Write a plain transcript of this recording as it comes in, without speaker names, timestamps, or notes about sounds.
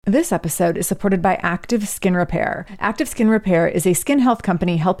This episode is supported by Active Skin Repair. Active Skin Repair is a skin health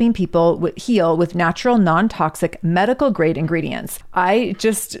company helping people heal with natural, non-toxic, medical-grade ingredients. I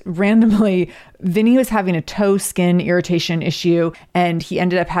just randomly, Vinny was having a toe skin irritation issue, and he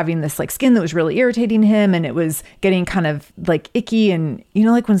ended up having this skin that was really irritating him, and it was getting kind of icky, and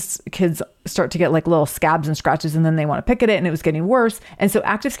when kids start to get little scabs and scratches and then they want to pick at it, and it was getting worse. And so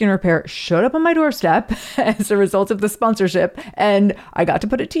Active Skin Repair showed up on my doorstep as a result of the sponsorship, and I got to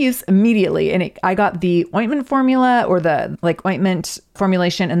put it to use immediately. And I got the ointment formula, or the ointment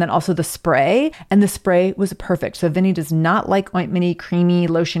formulation, and then also the spray, and the spray was perfect. So Vinny does not like ointmenty, creamy,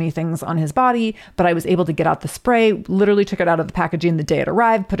 lotiony things on his body, but I was able to get out the spray, literally took it out of the packaging the day it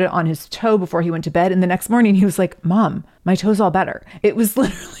arrived, put it on his toe before he went to bed. And the next morning he was like, "Mom, my toe's all better." It was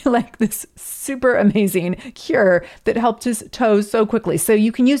literally this super amazing cure that helped his toes so quickly. So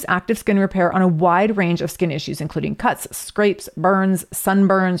you can use Active Skin Repair on a wide range of skin issues, including cuts, scrapes, burns,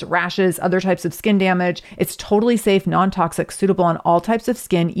 sunburns, rashes, other types of skin damage. It's totally safe, non-toxic, suitable on all types of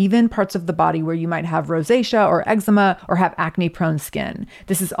skin, even parts of the body where you might have rosacea or eczema or have acne-prone skin.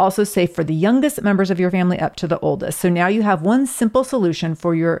 This is also safe for the youngest members of your family up to the oldest. So now you have one simple solution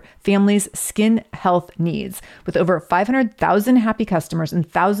for your family's skin health needs. With over 500,000 happy customers and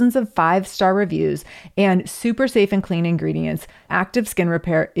thousands of 5-star reviews and super safe and clean ingredients, Active Skin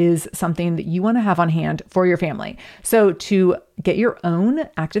Repair is something that you want to have on hand for your family. So to get your own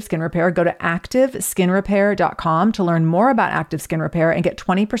Active Skin Repair, go to activeskinrepair.com to learn more about Active Skin Repair and get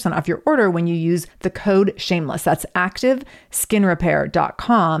 20% off your order when you use the code SHAMELESS. That's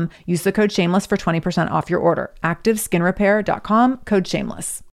activeskinrepair.com. Use the code SHAMELESS for 20% off your order. activeskinrepair.com, code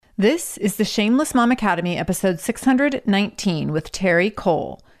SHAMELESS. This is the Shameless Mom Academy, episode 619 with Terri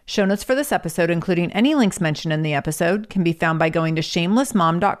Cole. Show notes for this episode, including any links mentioned in the episode, can be found by going to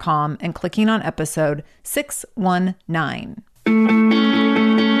shamelessmom.com and clicking on episode 619.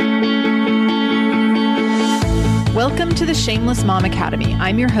 Welcome to the Shameless Mom Academy.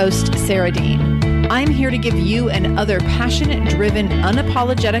 I'm your host, Sarah Dean. I'm here to give you and other passionate, driven,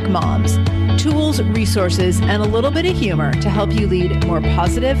 unapologetic moms tools, resources, and a little bit of humor to help you lead more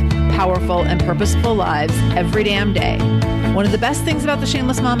positive, powerful, and purposeful lives every damn day. One of the best things about the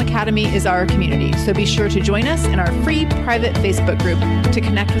Shameless Mom Academy is our community, so be sure to join us in our free private Facebook group to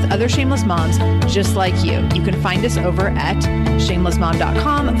connect with other shameless moms just like you. You can find us over at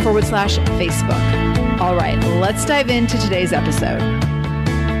shamelessmom.com/Facebook. All right, let's dive into today's episode.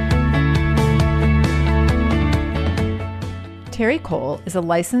 Terri Cole is a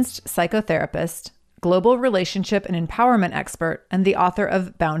licensed psychotherapist, global relationship and empowerment expert, and the author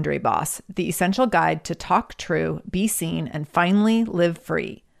of Boundary Boss, the essential guide to talk true, be seen, and finally live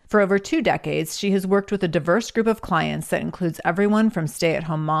free. For over 2 decades, she has worked with a diverse group of clients that includes everyone from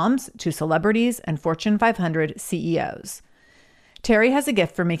stay-at-home moms to celebrities and Fortune 500 CEOs. Terri has a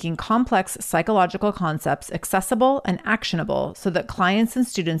gift for making complex psychological concepts accessible and actionable so that clients and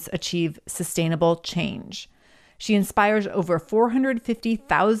students achieve sustainable change. She inspires over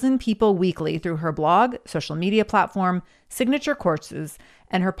 450,000 people weekly through her blog, social media platform, signature courses,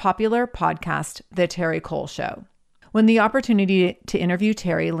 and her popular podcast, The Terri Cole Show. When the opportunity to interview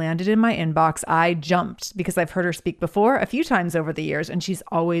Terri landed in my inbox, I jumped because I've heard her speak before a few times over the years, and she's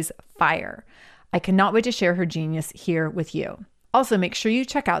always fire. I cannot wait to share her genius here with you. Also, make sure you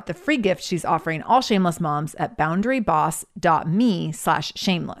check out the free gift she's offering all shameless moms at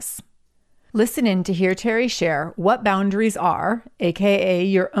boundaryboss.me/shameless. Listen in to hear Terri share what boundaries are, aka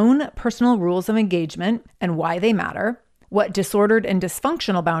your own personal rules of engagement and why they matter, what disordered and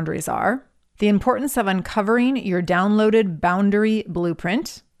dysfunctional boundaries are, the importance of uncovering your downloaded boundary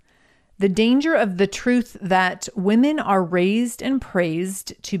blueprint, the danger of the truth that women are raised and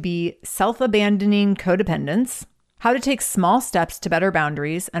praised to be self-abandoning codependents, how to take small steps to better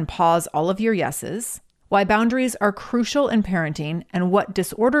boundaries and pause all of your yeses, why boundaries are crucial in parenting and what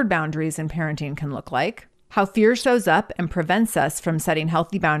disordered boundaries in parenting can look like, how fear shows up and prevents us from setting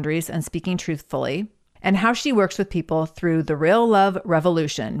healthy boundaries and speaking truthfully, and how she works with people through the real love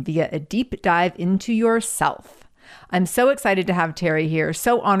revolution via a deep dive into yourself. I'm so excited to have Terri here,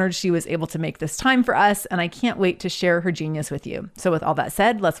 so honored she was able to make this time for us, and I can't wait to share her genius with you. So with all that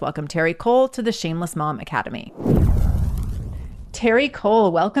said, let's welcome Terri Cole to the Shameless Mom Academy. Terri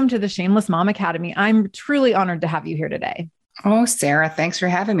Cole, welcome to the Shameless Mom Academy. I'm truly honored to have you here today. Oh, Sarah, thanks for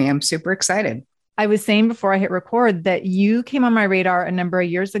having me. I'm super excited. I was saying before I hit record that you came on my radar a number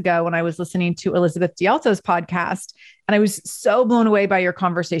of years ago when I was listening to Elizabeth D'Alto's podcast, and I was so blown away by your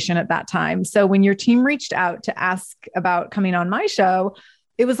conversation at that time. So when your team reached out to ask about coming on my show,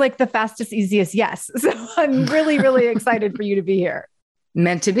 it was like the fastest, easiest yes. So I'm really, really excited for you to be here.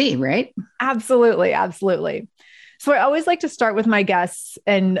 Meant to be, right? Absolutely. Absolutely. So I always like to start with my guests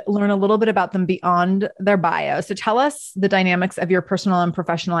and learn a little bit about them beyond their bio. So tell us the dynamics of your personal and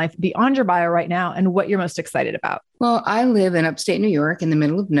professional life beyond your bio right now and what you're most excited about. Well, I live in upstate New York in the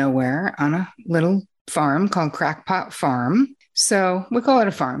middle of nowhere on a little farm called Crackpot Farm. So we call it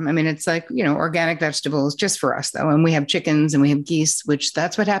a farm. I mean, it's like, organic vegetables just for us though. And we have chickens and we have geese, which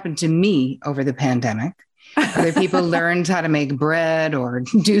that's what happened to me over the pandemic. Other people learned how to make bread or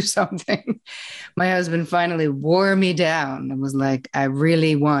do something. My husband finally wore me down and was like, I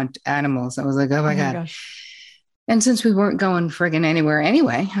really want animals. I was like, oh my God. Gosh. And since we weren't going friggin' anywhere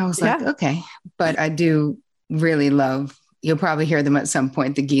anyway, I was like, okay. But I do really love, you'll probably hear them at some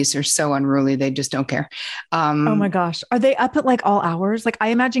point. The geese are so unruly. They just don't care. Oh my gosh. Are they up at like all hours? Like I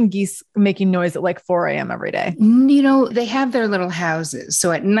imagine geese making noise at like 4 a.m. every day. They have their little houses.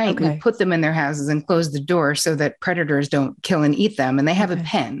 So at night we put them in their houses and close the door so that predators don't kill and eat them. And they have a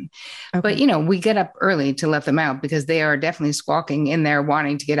pen. But, we get up early to let them out because they are definitely squawking in there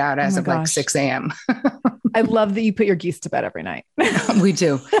wanting to get out as of like 6 a.m. I love that you put your geese to bed every night. We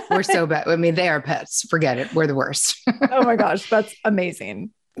do. We're so bad. I mean, they are pets. Forget it. We're the worst. Oh my gosh. That's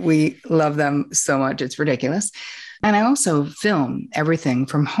amazing. We love them so much. It's ridiculous. And I also film everything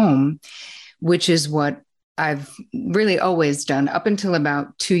from home, which is what I've really always done. Up until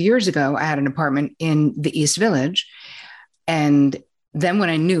about 2 years ago, I had an apartment in the East Village. And then when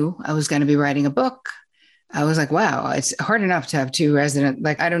I knew I was going to be writing a book, I was like, wow, it's hard enough to have two resident,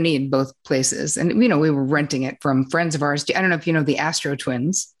 like I don't need both places. And, we were renting it from friends of ours. I don't know if you know the Astro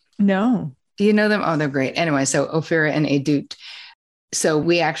twins. No. Do you know them? Oh, they're great. Anyway, so Ophira and Edut. So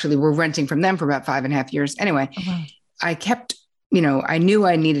we actually were renting from them for about 5.5 years. Anyway, I kept, I knew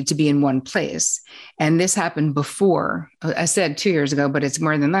I needed to be in one place. And this happened before. I said 2 years ago, but it's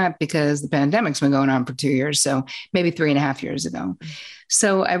more than that because the pandemic's been going on for 2 years. So maybe 3.5 years ago.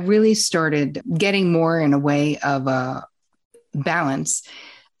 So I really started getting more in a way of a balance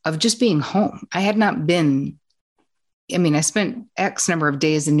of just being home. I had not been, I spent X number of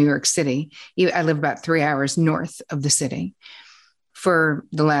days in New York City. I live about 3 hours north of the city for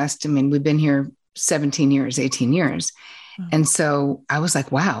the last, we've been here 17 years, 18 years. And so I was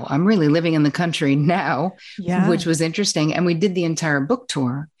like, wow, I'm really living in the country now, which was interesting. And we did the entire book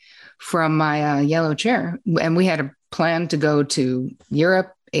tour from my yellow chair. And we had a plan to go to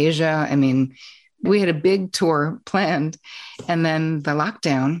Europe, Asia. We had a big tour planned and then the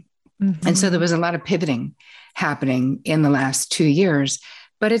lockdown. And so there was a lot of pivoting happening in the last 2 years.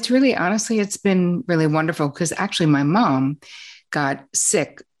 But it's really, honestly, it's been really wonderful because actually my mom got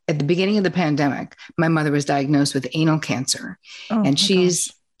sick at the beginning of the pandemic. My mother was diagnosed with anal cancer and she's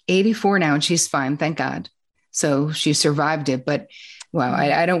 84 now and she's fine. Thank God. So she survived it. But wow,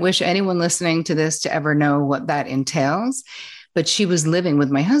 I don't wish anyone listening to this to ever know what that entails. But she was living with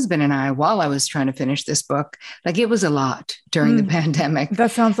my husband and I while I was trying to finish this book. Like it was a lot during the pandemic.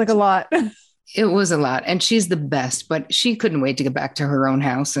 That sounds like a lot. It was a lot. And she's the best, but she couldn't wait to get back to her own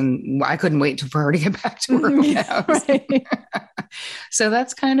house. And I couldn't wait for her to get back to her own house. Right. So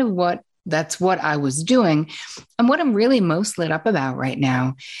that's kind of what I was doing. And what I'm really most lit up about right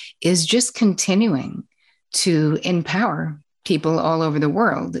now is just continuing to empower people all over the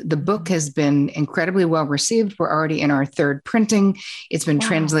world. The book has been incredibly well received. We're already in our third printing. It's been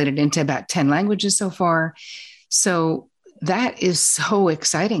translated into about 10 languages so far. So that is so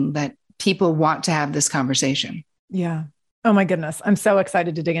exciting that people want to have this conversation. Yeah. Oh my goodness. I'm so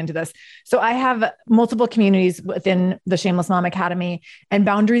excited to dig into this. So I have multiple communities within the Shameless Mom Academy and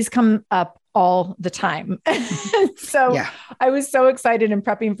boundaries come up all the time. So I was so excited in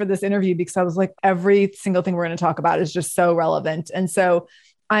prepping for this interview because I was like, every single thing we're going to talk about is just so relevant. And so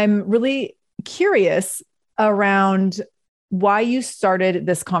I'm really curious around why you started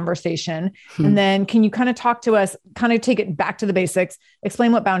this conversation. And then can you kind of talk to us, kind of take it back to the basics,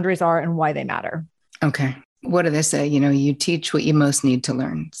 explain what boundaries are and why they matter? Okay. What do they say? You teach what you most need to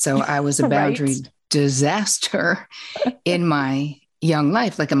learn. So I was a boundary disaster in my young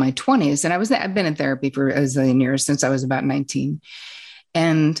life, like in my 20s. And I've been in therapy for a zillion years since I was about 19.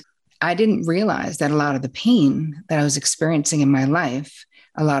 And I didn't realize that a lot of the pain that I was experiencing in my life,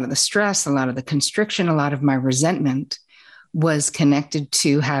 a lot of the stress, a lot of the constriction, a lot of my resentment was connected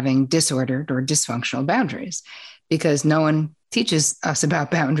to having disordered or dysfunctional boundaries because no one teaches us about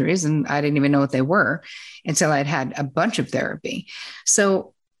boundaries. And I didn't even know what they were until I'd had a bunch of therapy.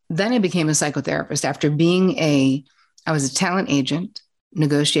 So then I became a psychotherapist after I was a talent agent,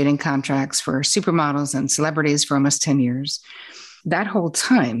 negotiating contracts for supermodels and celebrities for almost 10 years. That whole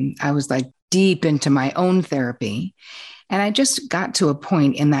time, I was like deep into my own therapy. And I just got to a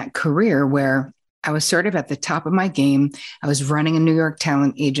point in that career where I was sort of at the top of my game. I was running a New York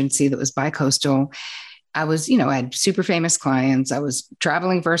talent agency that was bi-coastal. I was, I had super famous clients. I was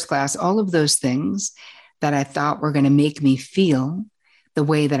traveling first class, all of those things that I thought were going to make me feel the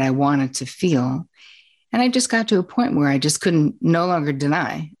way that I wanted to feel. And I just got to a point where I just couldn't no longer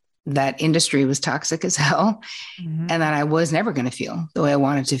deny that industry was toxic as hell, and that I was never going to feel the way I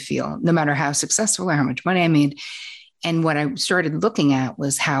wanted to feel, no matter how successful or how much money I made. And what I started looking at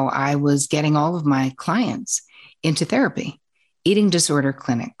was how I was getting all of my clients into therapy, eating disorder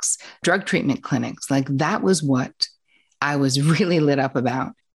clinics, drug treatment clinics. Like that was what I was really lit up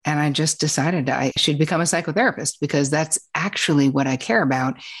about. And I just decided I should become a psychotherapist because that's actually what I care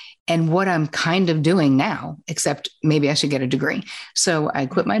about and what I'm kind of doing now, except maybe I should get a degree. So I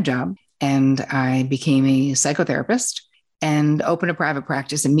quit my job and I became a psychotherapist and opened a private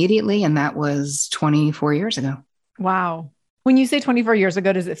practice immediately. And that was 24 years ago. Wow. When you say 24 years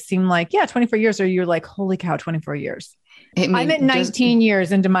ago, does it seem like, yeah, 24 years, or you're like, holy cow, 24 years? I'm at 19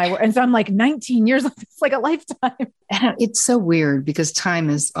 years into my work. And so I'm like 19 years, it's like a lifetime. It's so weird because time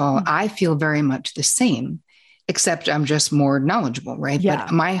is all, I feel very much the same, except I'm just more knowledgeable, right? Yeah.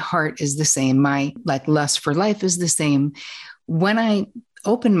 But my heart is the same. My lust for life is the same. When I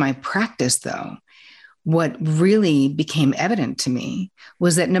opened my practice though, what really became evident to me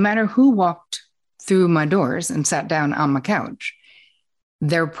was that no matter who walked through my doors and sat down on my couch,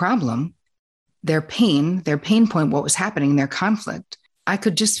 their problem, their pain point, what was happening, their conflict, I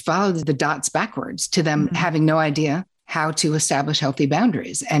could just follow the dots backwards to them having no idea how to establish healthy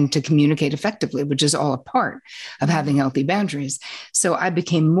boundaries and to communicate effectively, which is all a part of having healthy boundaries. So I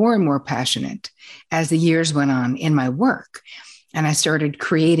became more and more passionate as the years went on in my work. And I started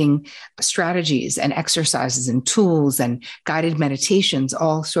creating strategies and exercises and tools and guided meditations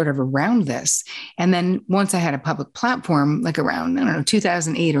all sort of around this. And then once I had a public platform, like around,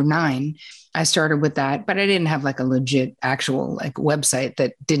 2008 or 9, I started with that, but I didn't have a legit actual website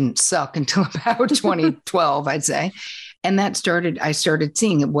that didn't suck until about 2012, I'd say. And I started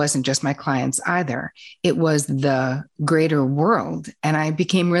seeing it wasn't just my clients either. It was the greater world. And I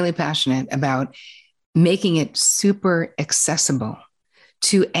became really passionate about making it super accessible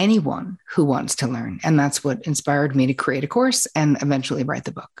to anyone who wants to learn. And that's what inspired me to create a course and eventually write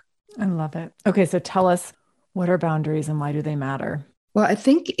the book. I love it. Okay. So tell us, what are boundaries and why do they matter? Well, I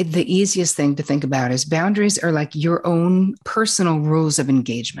think the easiest thing to think about is boundaries are like your own personal rules of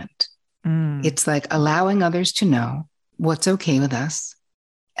engagement. It's like allowing others to know what's okay with us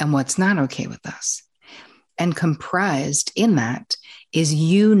and what's not okay with us. And comprised in that is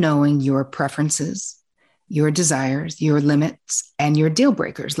you knowing your preferences, your desires, your limits, and your deal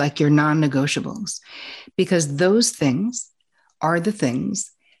breakers, like your non-negotiables, because those things are the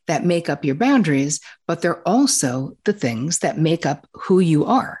things that make up your boundaries, but they're also the things that make up who you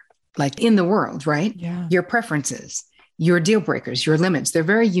are, like in the world, right? Yeah. Your preferences, your deal breakers, your limits, they're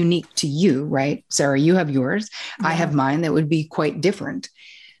very unique to you, right? Sarah, you have yours. Yeah. I have mine that would be quite different.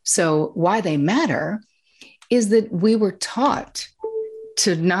 So why they matter is that we were taught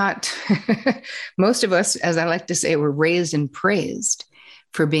to not, most of us, as I like to say, were raised and praised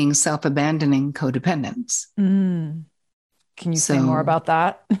for being self-abandoning codependents. Can you say more about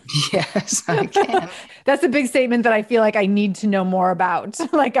that? Yes, I can. That's a big statement that I feel like I need to know more about.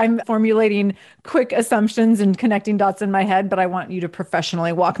 Like I'm formulating quick assumptions and connecting dots in my head, but I want you to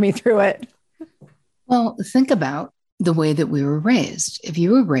professionally walk me through it. Well, think about the way that we were raised. If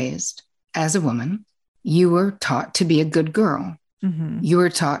you were raised as a woman, you were taught to be a good girl. You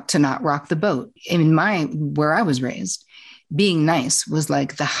were taught to not rock the boat. Where I was raised, being nice was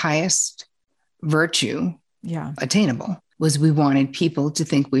like the highest virtue attainable. Was we wanted people to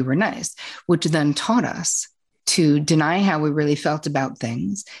think we were nice, which then taught us to deny how we really felt about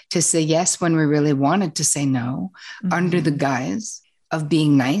things, to say yes when we really wanted to say no, under the guise of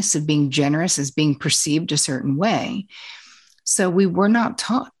being nice, of being generous, as being perceived a certain way. So we were not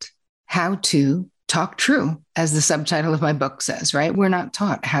taught how to talk true, as the subtitle of my book says, right? We're not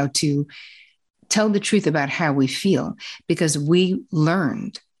taught how to tell the truth about how we feel, because we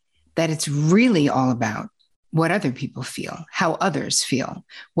learned that it's really all about what other people feel, how others feel,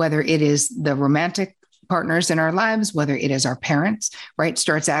 whether it is the romantic partners in our lives, whether it is our parents, right?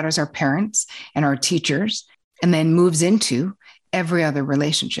 Starts out as our parents and our teachers, and then moves into every other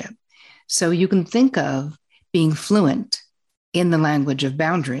relationship. So you can think of being fluent in the language of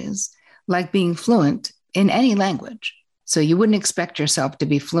boundaries like being fluent in any language. So you wouldn't expect yourself to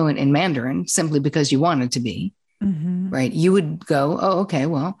be fluent in Mandarin simply because you wanted to be, right? You would go, oh, okay,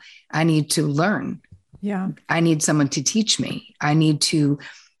 well, I need to learn. Yeah. I need someone to teach me. I need to,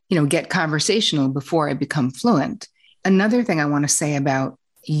 get conversational before I become fluent. Another thing I want to say about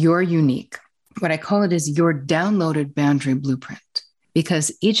your unique, what I call it is your downloaded boundary blueprint.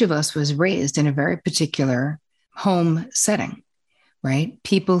 because each of us was raised in a very particular home setting, right?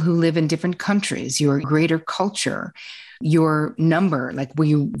 People who live in different countries, your greater culture, your number, like were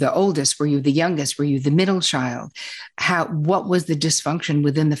you the oldest, were you the youngest, were you the middle child? What was the dysfunction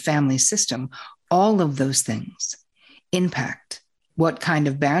within the family system? All of those things impact what kind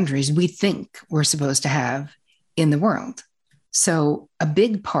of boundaries we think we're supposed to have in the world. So a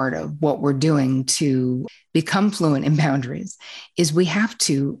big part of what we're doing to become fluent in boundaries is we have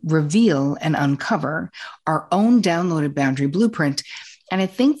to reveal and uncover our own downloaded boundary blueprint. And I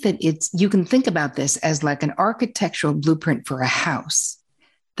think that you can think about this as like an architectural blueprint for a house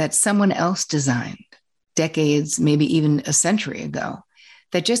that someone else designed decades, maybe even a century ago,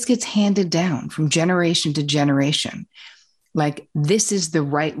 that just gets handed down from generation to generation. Like, this is the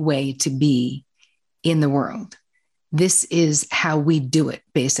right way to be in the world. This is how we do it,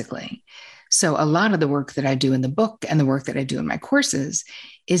 basically. So a lot of the work that I do in the book and the work that I do in my courses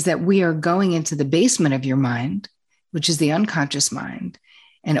is that we are going into the basement of your mind, which is the unconscious mind,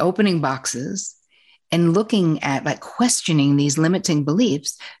 and opening boxes and looking at, like, questioning these limiting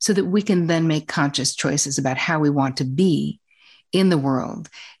beliefs so that we can then make conscious choices about how we want to be in the world,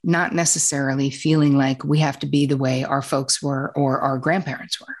 not necessarily feeling like we have to be the way our folks were or our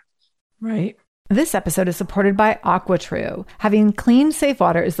grandparents were. Right. This episode is supported by AquaTrue. Having clean, safe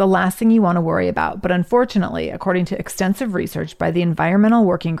water is the last thing you want to worry about. But unfortunately, according to extensive research by the Environmental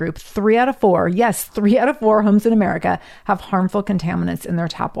Working Group, 3 out of 4 homes in America have harmful contaminants in their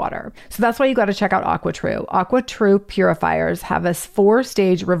tap water. So that's why you got to check out AquaTrue. AquaTrue purifiers have a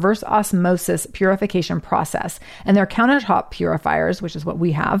 4-stage reverse osmosis purification process. And their countertop purifiers, which is what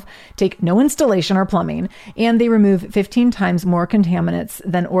we have, take no installation or plumbing. And they remove 15 times more contaminants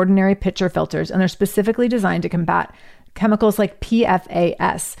than ordinary pitcher filters. And they're specifically designed to combat chemicals like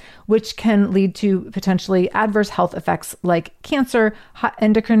PFAS, which can lead to potentially adverse health effects like cancer,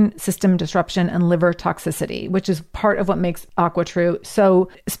 endocrine system disruption, and liver toxicity, which is part of what makes AquaTrue so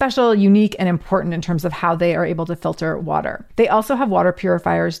special, unique, and important in terms of how they are able to filter water. They also have water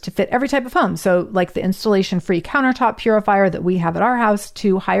purifiers to fit every type of home. So like the installation-free countertop purifier that we have at our house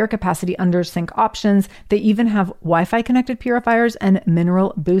to higher capacity under sink options. They even have Wi-Fi connected purifiers and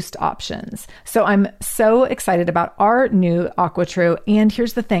mineral boost options. So I'm so excited about our new AquaTrue. And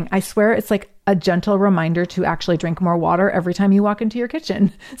here's the thing. I swear it's like a gentle reminder to actually drink more water every time you walk into your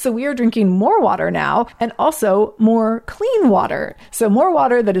kitchen. So we are drinking more water now, and also more clean water. So more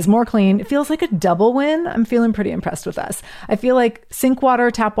water that is more clean. It feels like a double win. I'm feeling pretty impressed with us. I feel like sink water,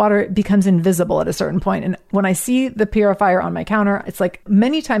 tap water becomes invisible at a certain point. And when I see the purifier on my counter, it's like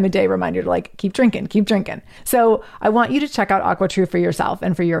many times a day reminder to, like, keep drinking, keep drinking. So I want you to check out AquaTrue for yourself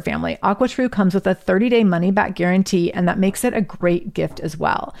and for your family. AquaTrue comes with a 30-day money-back guarantee, and that makes it a great gift as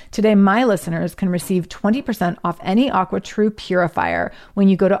well. Today, my listeners can receive 20% off any AquaTrue purifier when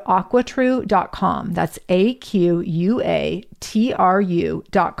you go to aquatrue.com. That's AQUATRU.com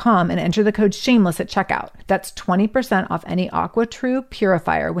and enter the code shameless at checkout. That's 20% off any AquaTrue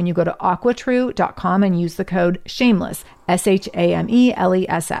purifier when you go to aquatrue.com and use the code shameless, SHAMELESS.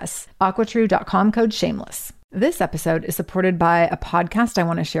 aquatrue.com, code shameless. This episode is supported by a podcast I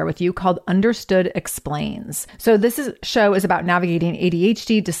want to share with you called Understood Explains. So show is about navigating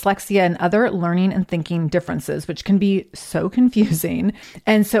ADHD, dyslexia, and other learning and thinking differences, which can be so confusing.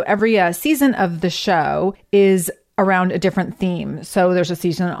 And so every season of the show is around a different theme. So there's a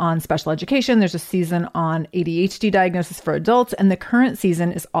season on special education, there's a season on ADHD diagnosis for adults, and the current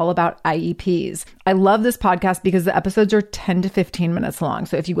season is all about IEPs. I love this podcast because the episodes are 10 to 15 minutes long.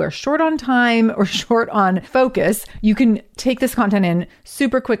 So if you are short on time or short on focus, you can take this content in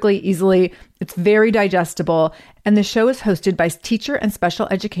super quickly, easily. It's very digestible. And the show is hosted by teacher and special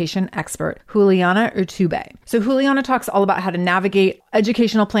education expert Juliana Urtubey. So Juliana talks all about how to navigate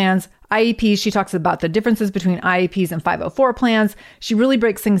educational plans, IEPs. She talks about the differences between IEPs and 504 plans. She really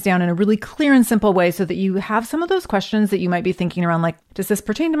breaks things down in a really clear and simple way so that you have some of those questions that you might be thinking around, like, does this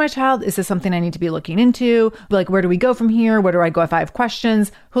pertain to my child? Is this something I need to be looking into? Like, where do we go from here? Where do I go if I have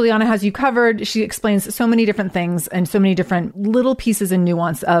questions? Juliana has you covered. She explains so many different things and so many different little pieces and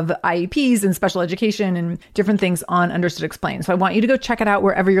nuance of IEPs and special education and different things on Understood Explains. So I want you to go check it out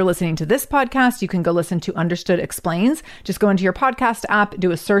wherever you're listening to this podcast. You can go listen to Understood Explains. Just go into your podcast app,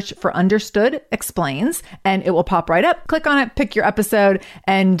 do a search for Understood Explains, and it will pop right up. Click on it, pick your episode,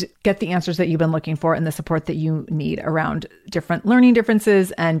 and get the answers that you've been looking for and the support that you need around different learning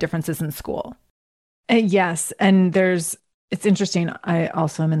differences and differences in school. Yes. And it's interesting. I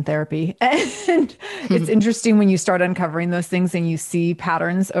also am in therapy, and it's interesting when you start uncovering those things and you see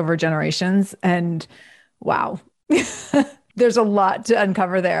patterns over generations, and wow, there's a lot to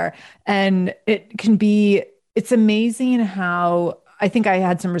uncover there. And it's amazing how I think I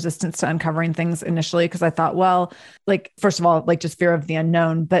had some resistance to uncovering things initially because I thought, well, like, first of all, like just fear of the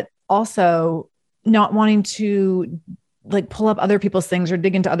unknown, but also not wanting to like pull up other people's things or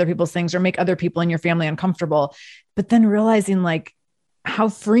dig into other people's things or make other people in your family uncomfortable. But then realizing like how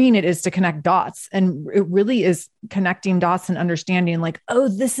freeing it is to connect dots. And it really is connecting dots and understanding like, oh,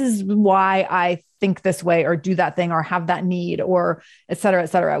 this is why I think this way or do that thing or have that need or et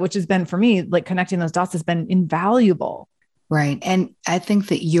cetera, which has been for me, like connecting those dots has been invaluable. Right. And I think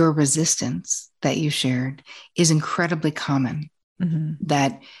that your resistance that you shared is incredibly common. Mm-hmm.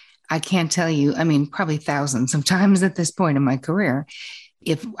 That I can't tell you, I mean, probably thousands of times at this point in my career,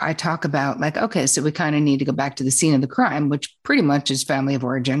 if I talk about like, okay, so we kind of need to go back to the scene of the crime, which pretty much is family of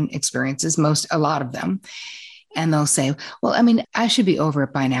origin experiences, a lot of them. And they'll say, well, I mean, I should be over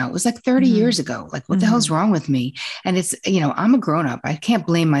it by now. It was like 30 mm-hmm. years ago. Like, what mm-hmm. the hell's wrong with me? And it's, I'm a grown up. I can't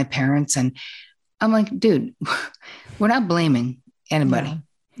blame my parents. And I'm like, dude, we're not blaming anybody.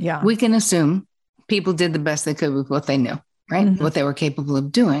 Yeah. We can assume people did the best they could with what they knew, right? Mm-hmm. What they were capable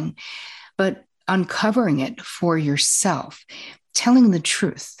of doing. But uncovering it for yourself, telling the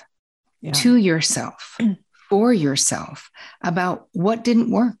truth to yourself, for yourself, about what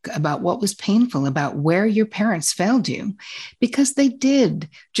didn't work, about what was painful, about where your parents failed you, because they did,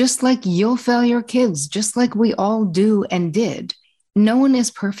 just like you'll fail your kids, just like we all do and did. No one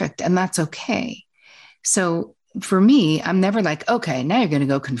is perfect, and that's okay. So for me, I'm never like, okay, now you're going to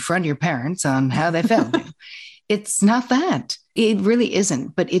go confront your parents on how they failed you. It's not that. It really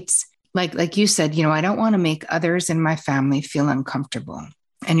isn't. But it's like you said, I don't want to make others in my family feel uncomfortable.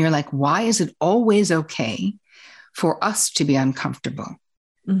 And you're like, why is it always okay for us to be uncomfortable?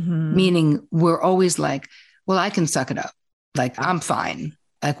 Mm-hmm. Meaning we're always like, well, I can suck it up. Like, I'm fine.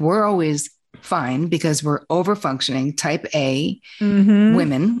 Like, we're always fine because we're over-functioning type A mm-hmm.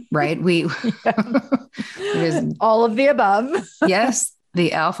 women, right? We all of the above. Yes,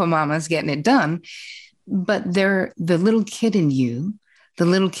 the alpha mama's getting it done. But they're the little kid in you, the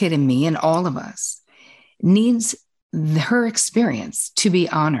little kid in me, and all of us needs her experience to be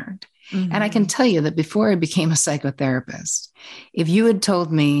honored. Mm-hmm. And I can tell you that before I became a psychotherapist, if you had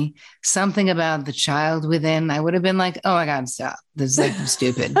told me something about the child within, I would have been like, oh my God, stop. This is like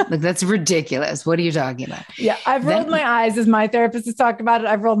stupid. Like, that's ridiculous. What are you talking about? Yeah. I've rolled my eyes as my therapist has talked about it.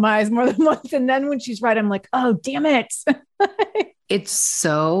 I've rolled my eyes more than once. And then when she's right, I'm like, oh, damn it. It's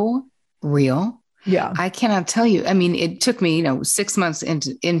so real. Yeah. I cannot tell you. I mean, it took me, 6 months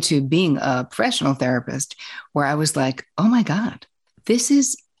into being a professional therapist where I was like, oh my God, this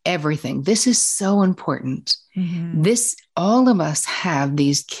is everything. This is so important. Mm-hmm. All of us have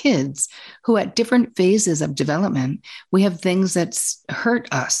these kids who at different phases of development, we have things that hurt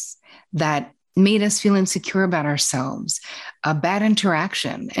us, that made us feel insecure about ourselves, a bad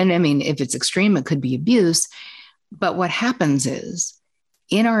interaction. And I mean, if it's extreme, it could be abuse. But what happens is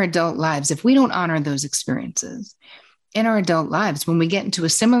in our adult lives, if we don't honor those experiences in our adult lives, when we get into a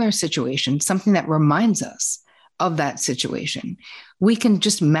similar situation, something that reminds us of that situation, we can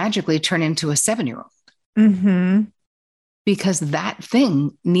just magically turn into a 7-year-old. Mm-hmm. Because that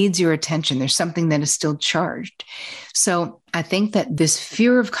thing needs your attention. There's something that is still charged. So I think that this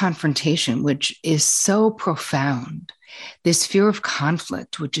fear of confrontation, which is so profound, this fear of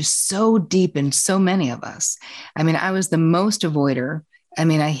conflict, which is so deep in so many of us. I mean, I was the most avoider. I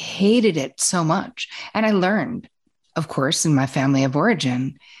mean, I hated it so much. And I learned, of course, in my family of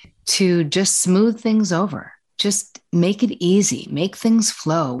origin, to just smooth things over. Just make it easy, make things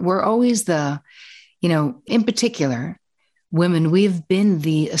flow. We're always in particular, women, we've been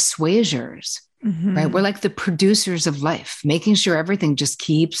the assuagers, mm-hmm. right? We're like the producers of life, making sure everything just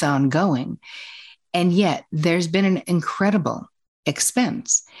keeps on going. And yet there's been an incredible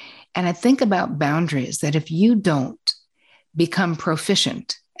expense. And I think about boundaries that if you don't become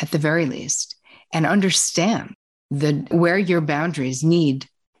proficient at the very least and understand where your boundaries need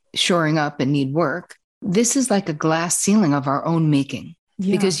shoring up and need work, this is like a glass ceiling of our own making,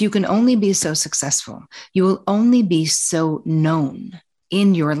 because you can only be so successful. You will only be so known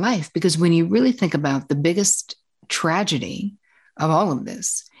in your life, because when you really think about the biggest tragedy of all of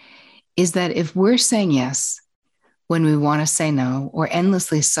this is that if we're saying yes when we want to say no, or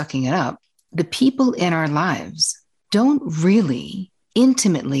endlessly sucking it up, the people in our lives don't really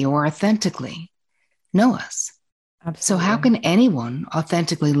intimately or authentically know us. Absolutely. So how can anyone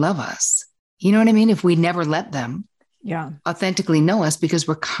authentically love us? You know what I mean? If we never let them authentically know us, because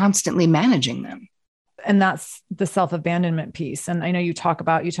we're constantly managing them. And that's the self-abandonment piece. And I know you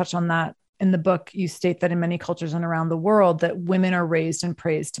touch on that in the book. You state that in many cultures and around the world that women are raised and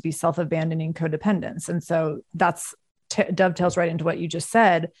praised to be self-abandoning codependents. And so that's dovetails right into what you just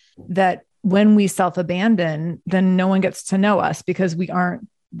said, that when we self-abandon, then no one gets to know us because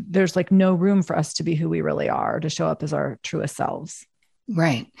there's like no room for us to be who we really are, to show up as our truest selves.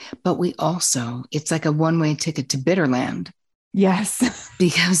 Right. But it's like a one-way ticket to Bitterland. Yes.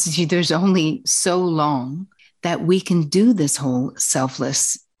 Because there's only so long that we can do this whole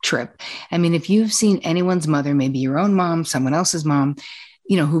selfless trip. I mean, if you've seen anyone's mother, maybe your own mom, someone else's mom,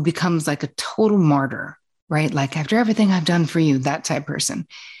 who becomes like a total martyr, right? Like, after everything I've done for you, that type of person,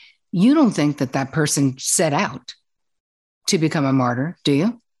 you don't think that person set out to become a martyr, do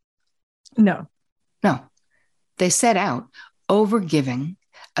you? No. No. They set out overgiving,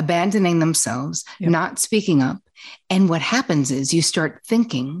 abandoning themselves, not speaking up. And what happens is you start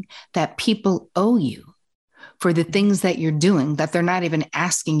thinking that people owe you for the things that you're doing that they're not even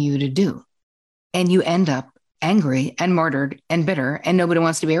asking you to do. And you end up angry and martyred and bitter, and nobody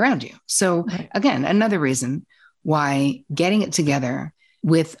wants to be around you. So again, another reason why getting it together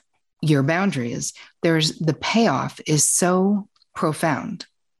with your boundaries, the payoff is so profound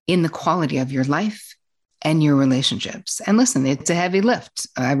in the quality of your life and your relationships. And listen, it's a heavy lift.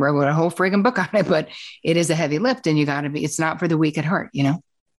 I wrote a whole friggin' book on it, but it is a heavy lift, and it's not for the weak at heart,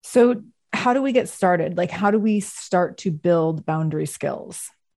 So how do we get started? Like, how do we start to build boundary skills?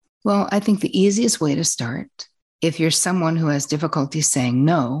 Well, I think the easiest way to start, if you're someone who has difficulty saying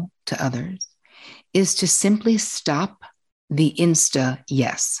no to others, is to simply stop the insta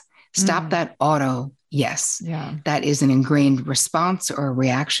yes. Stop that auto yes. Yeah. That is an ingrained response or a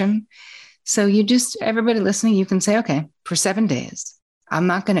reaction. So everybody listening, you can say, okay, for 7 days, I'm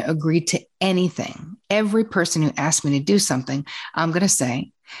not going to agree to anything. Every person who asks me to do something, I'm going to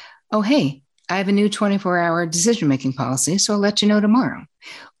say, oh, hey, I have a new 24-hour decision-making policy, so I'll let you know tomorrow.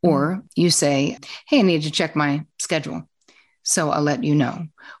 Or you say, hey, I need to check my schedule, so I'll let you know.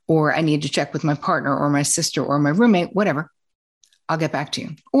 Or I need to check with my partner or my sister or my roommate, whatever. I'll get back to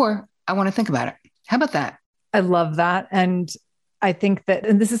you. Or I want to think about it. How about that? I love that. And I think that,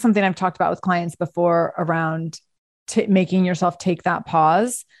 and this is something I've talked about with clients before around making yourself take that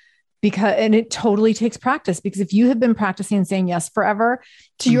pause, and it totally takes practice, because if you have been practicing saying yes forever,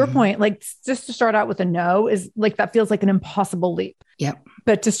 to your point, like, just to start out with a no is like, that feels like an impossible leap. Yep.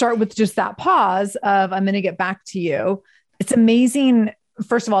 But to start with just that pause of, I'm going to get back to you. It's amazing.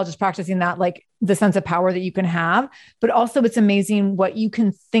 First of all, just practicing that, like the sense of power that you can have, but also it's amazing what you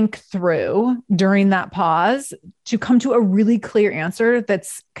can think through during that pause to come to a really clear answer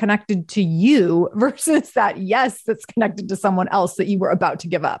that's connected to you versus that yes that's connected to someone else that you were about to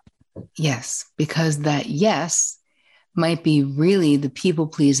give up. Yes, because that yes might be really the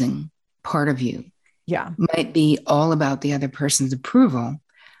people-pleasing part of you. Yeah. Might be all about the other person's approval,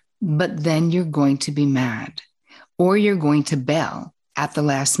 but then you're going to be mad, or you're going to bail at the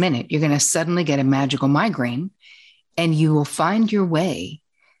last minute. You're going to suddenly get a magical migraine, and you will find your way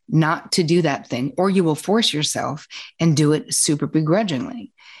not to do that thing, or you will force yourself and do it super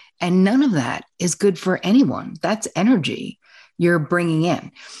begrudgingly. And none of that is good for anyone. That's energy you're bringing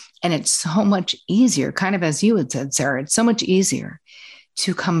in. And it's so much easier, kind of as you had said, Sarah, it's so much easier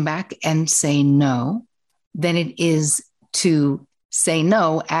to come back and say no than it is to say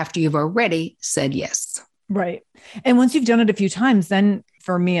no after you've already said yes. Right. And once you've done it a few times, then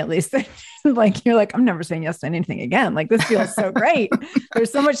for me, at least, like, you're like, I'm never saying yes to anything again. Like, this feels so great.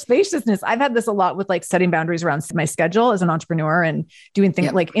 There's so much spaciousness. I've had this a lot with like setting boundaries around my schedule as an entrepreneur and doing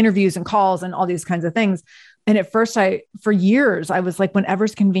things like interviews and calls and all these kinds of things. And at first for years, I was like,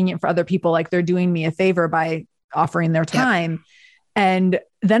 whenever's convenient for other people, like they're doing me a favor by offering their time. Yep. And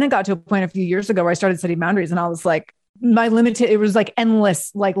then it got to a point a few years ago where I started setting boundaries, and I was like, it was like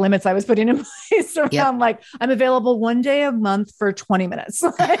endless, like limits I was putting in place around like, I'm available 1 day a month for 20 minutes.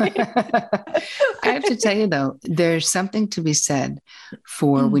 I have to tell you though, there's something to be said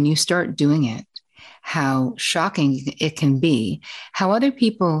for when you start doing it, how shocking it can be, how other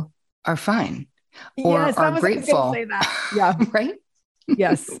people are fine or are grateful. Say that. Yeah. Right?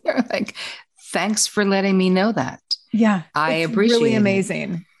 Yes. They're like, thanks for letting me know that. Yeah. I appreciate really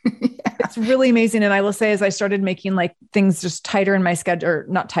amazing. It's really amazing. And I will say, as I started making like things just tighter in my schedule, or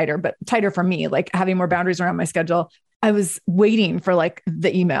not tighter, but tighter for me, like having more boundaries around my schedule, I was waiting for like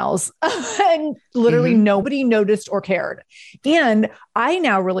the emails and literally nobody noticed or cared. And I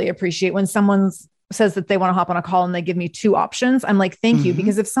now really appreciate when someone says that they want to hop on a call and they give me 2 options. I'm like, thank you.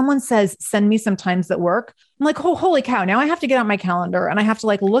 Because if someone says, send me some times that work, I'm like, oh, holy cow. Now I have to get out my calendar and I have to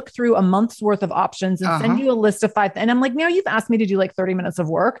like look through a month's worth of options and send you a list of 5. And I'm like, now you've asked me to do like 30 minutes of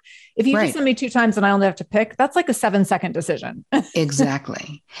work. If you just send me 2 times and I only have to pick, that's like a 7-second decision.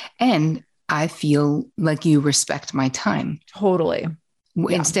 Exactly. And I feel like you respect my time. Totally.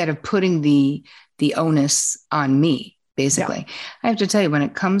 Instead of putting the onus on me, basically. I have to tell you, when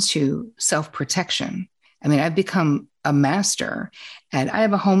it comes to self-protection, I mean, I've become a master and I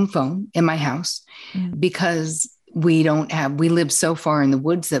have a home phone in my house because we live so far in the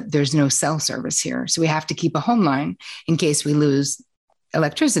woods that there's no cell service here. So we have to keep a home line in case we lose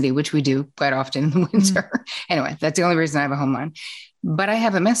electricity, which we do quite often in the winter. Anyway, that's the only reason I have a home line. But I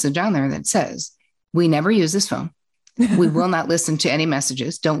have a message on there that says, we never use this phone. We will not listen to any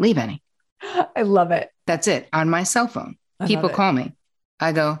messages. Don't leave any. I love it. That's it. On my cell phone. People call me.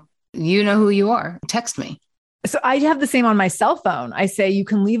 I go, you know who you are. Text me. So I have the same on my cell phone. I say, you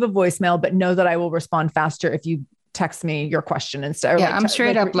can leave a voicemail, but know that I will respond faster if you text me your question instead. Yeah, I'm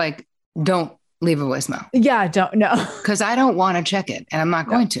straight up like, don't leave a voicemail. Yeah, don't know. Because I don't want to check it and I'm not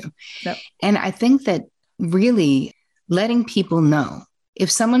going to. No. And I think that really letting people know,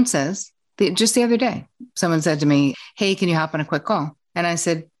 if someone says, just the other day, someone said to me, hey, can you hop on a quick call? And I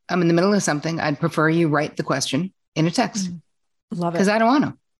said, I'm in the middle of something. I'd prefer you write the question in a text. Love it. Because I don't want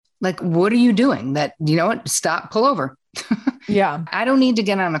to. Like, what are you doing? That, you know what? Stop, pull over. Yeah. I don't need to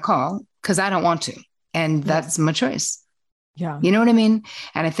get on a call because I don't want to. And that's my choice. Yeah. You know what I mean?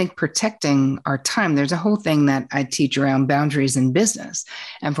 And I think protecting our time, there's a whole thing that I teach around boundaries in business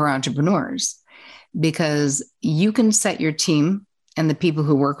and for entrepreneurs, because you can set your team and the people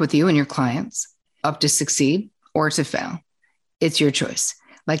who work with you and your clients up to succeed or to fail. It's your choice.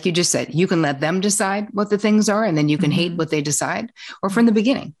 Like you just said, you can let them decide what the things are, and then you can hate what they decide, or from the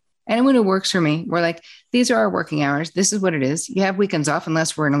beginning. Anyone who works for me, we're like, these are our working hours. This is what it is. You have weekends off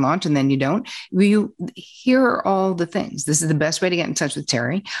unless we're in a launch, and then you don't. Here are all the things. This is the best way to get in touch with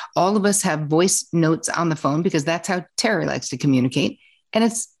Terri. All of us have voice notes on the phone because that's how Terri likes to communicate. And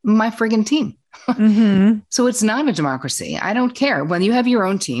it's my friggin' team. So it's not a democracy. I don't care. When you have your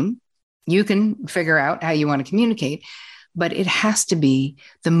own team, you can figure out how you want to communicate, but it has to be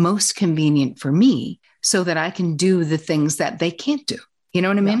the most convenient for me so that I can do the things that they can't do. You know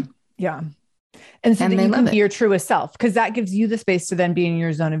what I mean? Yeah. And so that you can be your truest self, because that gives you the space to then be in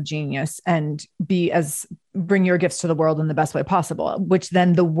your zone of genius and bring your gifts to the world in the best way possible, which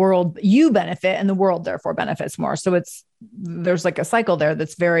then the world, you benefit and the world therefore benefits more. So there's like a cycle there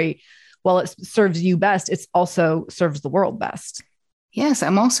that's while it serves you best, it also serves the world best. Yes.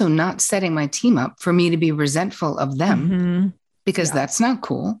 I'm also not setting my team up for me to be resentful of them because that's not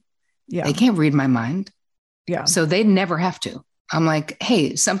cool. Yeah. They can't read my mind. Yeah. So they'd never have to. I'm like,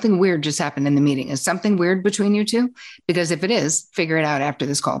 hey, something weird just happened in the meeting. Is something weird between you two? Because if it is, figure it out after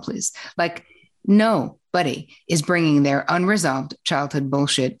this call, please. Like, nobody is bringing their unresolved childhood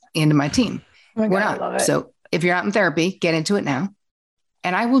bullshit into my team. Oh my God, we're not. I love it. So if you're not in therapy, get into it now.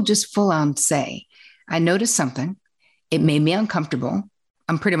 And I will just full on say, I noticed something. It made me uncomfortable.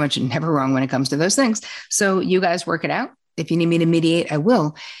 I'm pretty much never wrong when it comes to those things. So you guys work it out. If you need me to mediate, I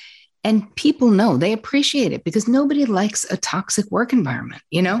will. And people know, they appreciate it because nobody likes a toxic work environment,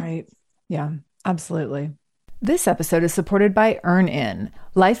 you know? Right. Yeah, absolutely. This episode is supported by EarnIn.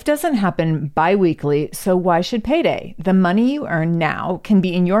 Life doesn't happen bi-weekly, so why should payday? The money you earn now can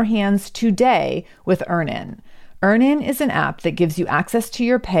be in your hands today with EarnIn. EarnIn is an app that gives you access to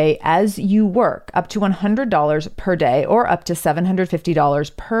your pay as you work, up to $100 per day or up to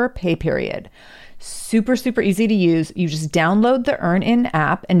 $750 per pay period. Super, super easy to use. You just download the EarnIn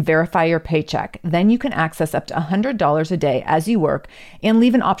app and verify your paycheck. Then you can access up to $100 a day as you work and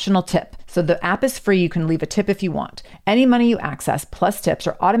leave an optional tip. So the app is free. You can leave a tip if you want. Any money you access plus tips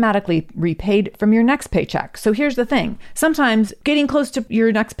are automatically repaid from your next paycheck. So here's the thing. Sometimes getting close to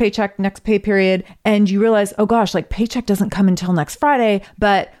your next paycheck, next pay period, and you realize, oh gosh, like paycheck doesn't come until next Friday,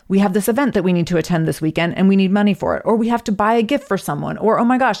 but we have this event that we need to attend this weekend and we need money for it. Or we have to buy a gift for someone. Or, oh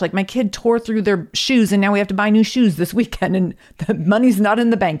my gosh, like my kid tore through their shoes and now we have to buy new shoes this weekend and the money's not in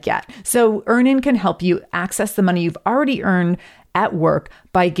the bank yet. So EarnIn can help you access the money you've already earned at work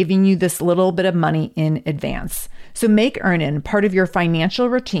by giving you this little bit of money in advance. So make EarnIn part of your financial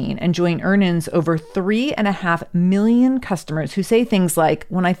routine and join EarnIn's over 3.5 million customers who say things like,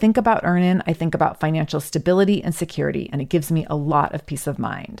 when I think about EarnIn, I think about financial stability and security, and it gives me a lot of peace of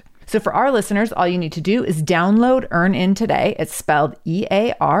mind. So for our listeners, all you need to do is download EarnIn today. It's spelled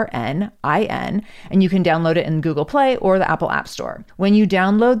EARNIN, and you can download it in Google Play or the Apple App Store. When you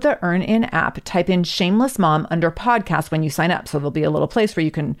download the EarnIn app, type in Shameless Mom under podcast when you sign up. So there'll be a little place where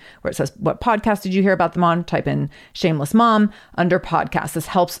it says, what podcast did you hear about them on? Type in Shameless Mom under podcast. This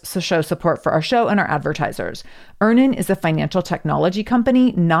helps to show support for our show and our advertisers. EarnIn is a financial technology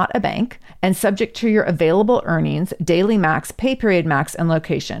company, not a bank, and subject to your available earnings, daily max, pay period max, and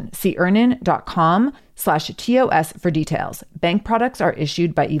location. See earnin.com/TOS for details. Bank products are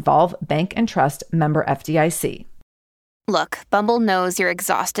issued by Evolve Bank and Trust, member FDIC. Look, Bumble knows you're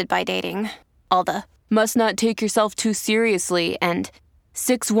exhausted by dating. All the, must not take yourself too seriously, and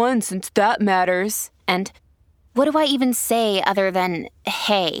 6'1" since that matters, and what do I even say other than,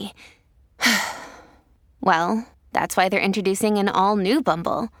 hey? Well, that's why they're introducing an all-new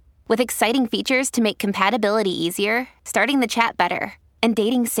Bumble, with exciting features to make compatibility easier, starting the chat better, and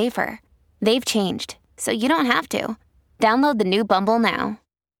dating safer. They've changed, so you don't have to. Download the new Bumble now.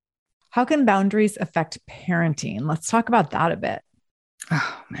 How can boundaries affect parenting? Let's talk about that a bit.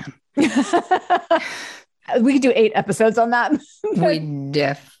 Oh, man. We could do 8 episodes on that. We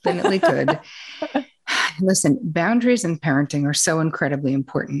definitely could. Listen, boundaries in parenting are so incredibly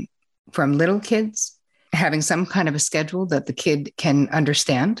important. From little kids, having some kind of a schedule that the kid can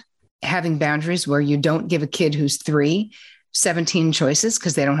understand, having boundaries where you don't give a kid who's 3, 17 choices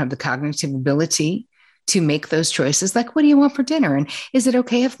because they don't have the cognitive ability to make those choices. Like, what do you want for dinner? And is it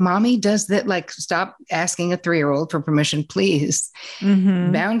okay if mommy does that? Like, stop asking a 3-year-old for permission, please.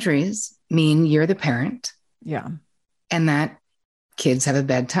 Mm-hmm. Boundaries mean you're the parent. Yeah. And that kids have a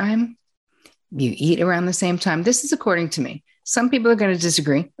bedtime. You eat around the same time. This is according to me. Some people are going to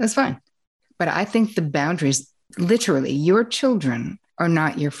disagree. That's fine. But I think the boundaries, literally, your children are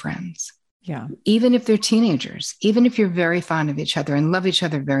not your friends. Yeah. Even if they're teenagers, even if you're very fond of each other and love each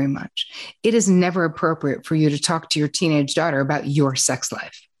other very much, it is never appropriate for you to talk to your teenage daughter about your sex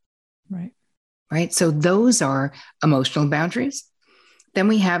life. Right. Right. So those are emotional boundaries. Then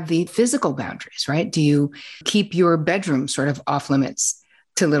we have the physical boundaries, right? Do you keep your bedroom sort of off limits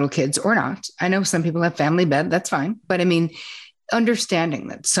to little kids or not? I know some people have family bed. That's fine. But I mean, understanding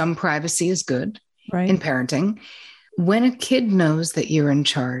that some privacy is good in parenting. When a kid knows that you're in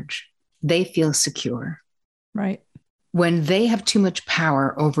charge, they feel secure. Right. When they have too much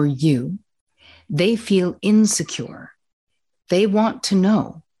power over you, they feel insecure. They want to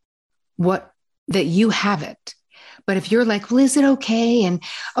know that you have it. But if you're like, well, is it okay? And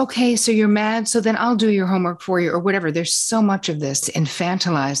okay, so you're mad, so then I'll do your homework for you or whatever. There's so much of this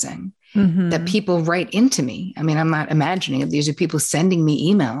infantilizing that people write into me. I mean, I'm not imagining it. These are people sending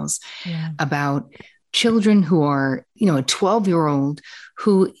me emails about children who are, a 12-year-old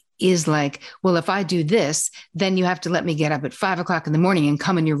who is like, well, if I do this, then you have to let me get up at 5 o'clock in the morning and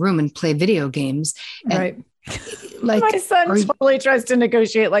come in your room and play video games. And right. Like, my son totally tries to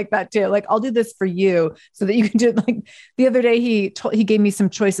negotiate like that too. Like, I'll do this for you so that you can do it. Like the other day, he gave me some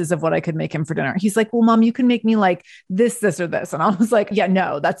choices of what I could make him for dinner. He's like, well, mom, you can make me like this, or this. And I was like, yeah,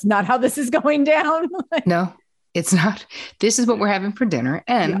 no, that's not how this is going down. No, it's not. This is what we're having for dinner.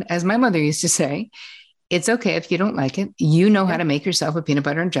 And as my mother used to say, it's okay if you don't like it. You know how to make yourself a peanut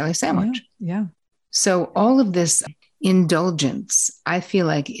butter and jelly sandwich. Yeah. So all of this indulgence, I feel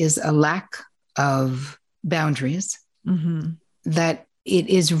like, is a lack of boundaries, that it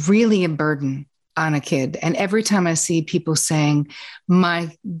is really a burden on a kid. And every time I see people saying, my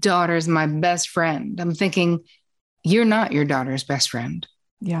daughter's my best friend, I'm thinking, you're not your daughter's best friend.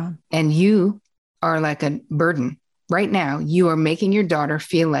 Yeah. And you are like a burden. Right now, you are making your daughter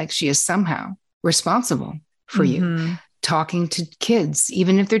feel like she is somehow responsible for you. Talking to kids,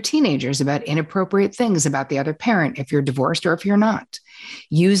 even if they're teenagers, about inappropriate things about the other parent, if you're divorced or if you're not,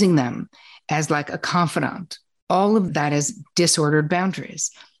 using them as like a confidant. All of that is disordered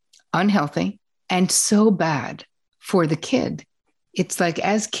boundaries, unhealthy, and so bad for the kid. It's like,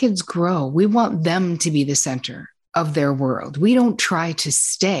 as kids grow, we want them to be the center of their world. We don't try to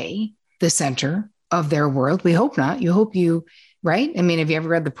stay the center of their world. We hope not. You hope right? I mean, have you ever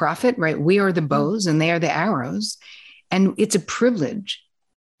read The Prophet, right? We are the bows and they are the arrows. And it's a privilege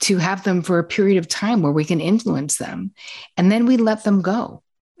to have them for a period of time where we can influence them. And then we let them go.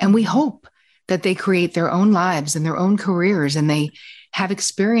 And we hope that they create their own lives and their own careers and they have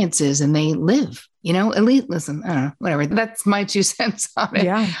experiences and they live, at least, listen, I don't know, whatever. That's my 2 cents on it.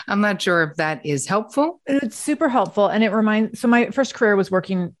 Yeah. I'm not sure if that is helpful. It's super helpful. And so my first career was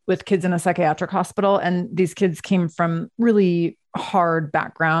working with kids in a psychiatric hospital. And these kids came from really hard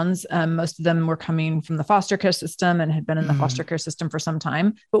backgrounds. Most of them were coming from the foster care system and had been in the foster care system for some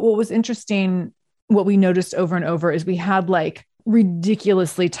time. But what was interesting, what we noticed over and over, is we had like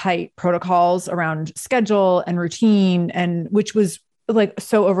ridiculously tight protocols around schedule and routine, and which was like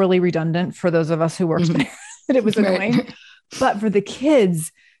so overly redundant for those of us who worked there that it was annoying. But for the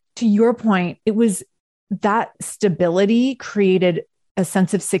kids, to your point, it was that stability created a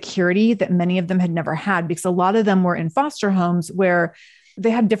sense of security that many of them had never had, because a lot of them were in foster homes where they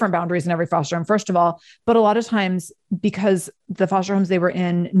had different boundaries in every foster home, first of all. But a lot of times, because the foster homes they were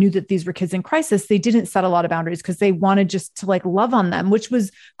in knew that these were kids in crisis, they didn't set a lot of boundaries because they wanted just to like love on them, which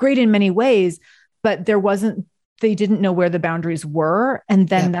was great in many ways. But there wasn't they didn't know where the boundaries were. And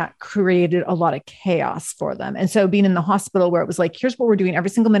then Yep. that created a lot of chaos for them. And so being in the hospital where it was like, here's what we're doing every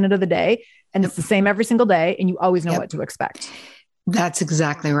single minute of the day. And it's the same every single day. And you always know Yep. what to expect. That's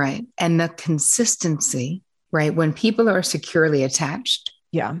exactly right. And the consistency, right? When people are securely attached,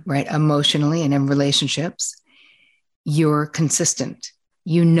 Yeah. right, emotionally and in relationships, you're consistent.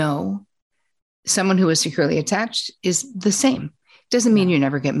 You know, someone who is securely attached is the same. Doesn't mean you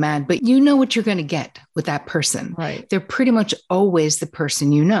never get mad, but you know what you're going to get with that person. Right. They're pretty much always the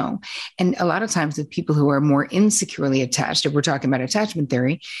person you know. And a lot of times with people who are more insecurely attached, if we're talking about attachment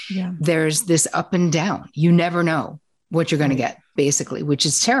theory, there's this up and down. You never know what you're going to get, basically, which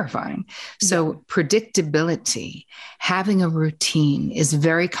is terrifying. So predictability, having a routine is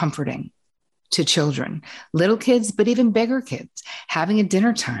very comforting to children, little kids, but even bigger kids, having a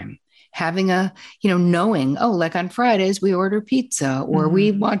dinner time, having a, knowing, oh, like on Fridays, we order pizza or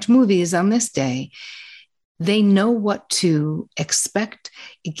we watch movies on this day. They know what to expect.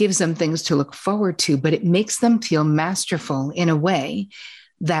 It gives them things to look forward to, but it makes them feel masterful in a way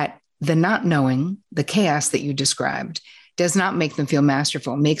that the not knowing, the chaos that you described, does not make them feel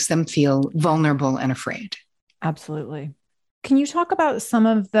masterful, makes them feel vulnerable and afraid. Absolutely. Can you talk about some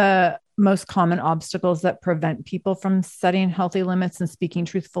of the most common obstacles that prevent people from setting healthy limits and speaking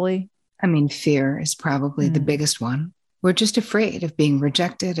truthfully? I mean, fear is probably the biggest one. We're just afraid of being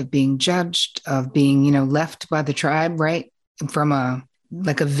rejected, of being judged, of being, left by the tribe, right? From a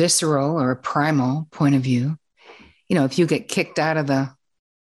visceral or a primal point of view. If you get kicked out of the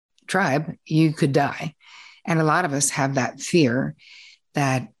tribe, you could die. And a lot of us have that fear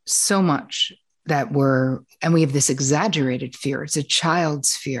that so much that we have this exaggerated fear. It's a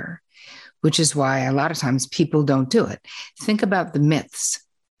child's fear, which is why a lot of times people don't do it. Think about the myths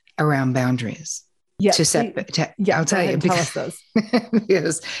around boundaries. Yeah, I'll tell you. Tell us those.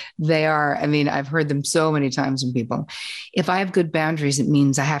 Because they are, I've heard them so many times from people. If I have good boundaries, it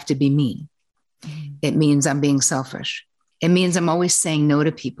means I have to be mean. It means I'm being selfish. It means I'm always saying no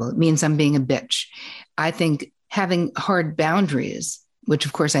to people. It means I'm being a bitch. I think having hard boundaries, which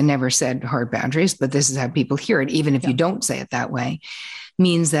of course I never said hard boundaries, but this is how people hear it, even if you don't say it that way,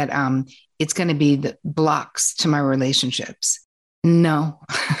 means that it's going to be the blocks to my relationships. No,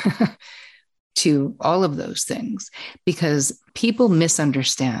 to all of those things, because people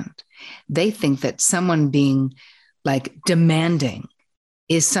misunderstand. They think that someone being demanding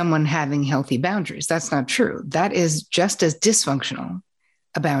is someone having healthy boundaries. That's not true. That is just as dysfunctional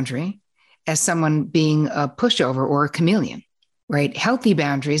a boundary as someone being a pushover or a chameleon, right? Healthy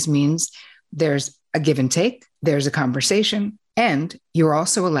boundaries means there's a give and take, there's a conversation, and you're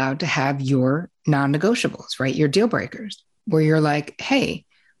also allowed to have your non-negotiables, right? Your deal breakers, where you're like, hey,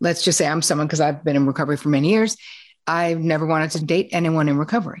 let's just say I'm someone, because I've been in recovery for many years, I've never wanted to date anyone in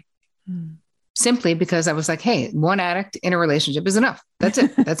recovery. Simply because I was like, hey, one addict in a relationship is enough. That's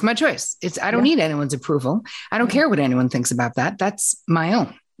it. That's my choice. I don't need anyone's approval. I don't care what anyone thinks about that. That's my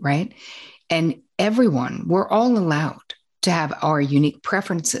own, right? And we're all allowed to have our unique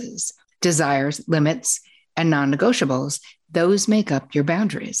preferences, desires, limits, and non-negotiables. Those make up your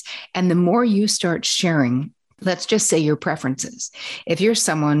boundaries. And the more you start sharing, let's just say your preferences. If you're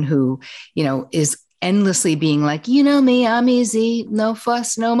someone who, is endlessly being like, me, I'm easy, no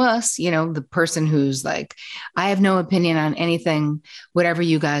fuss, no muss, the person who's like, I have no opinion on anything, whatever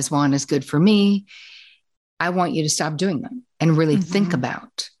you guys want is good for me. I want you to stop doing that and really think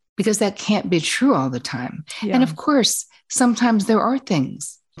about, because that can't be true all the time. Yeah. And of course, sometimes there are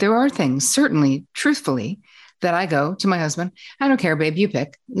things, certainly, truthfully, that I go to my husband, I don't care, babe, you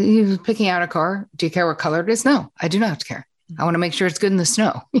pick. You're picking out a car. Do you care what color it is? No, I do not care. I want to make sure it's good in the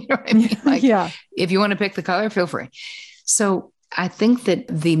snow. You know what I mean? If you want to pick the color, feel free. So I think that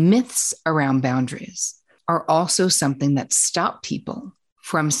the myths around boundaries are also something that stop people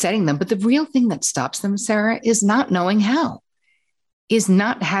from setting them. But the real thing that stops them, Sarah, is not knowing how, is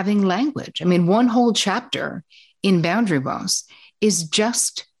not having language. One whole chapter in Boundary Boss is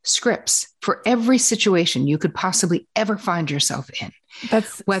just scripts for every situation you could possibly ever find yourself in.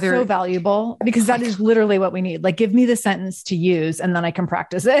 That's so valuable, because that is literally what we need. Give me the sentence to use and then I can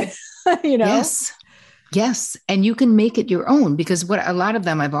practice it, Yes. And you can make it your own, because what a lot of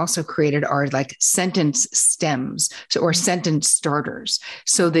them I've also created are sentence stems or sentence starters,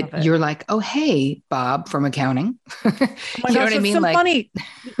 so that you're like, oh, hey, Bob from accounting. Oh my gosh, that's so funny.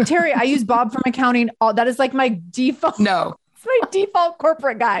 Terri, I use Bob from accounting. That is my default. No. It's my default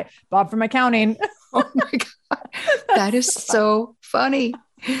corporate guy, Bob from accounting. Oh my God. That is so funny.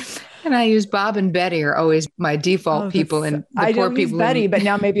 And I use Bob and Betty are always my default people. And I don't use Betty, but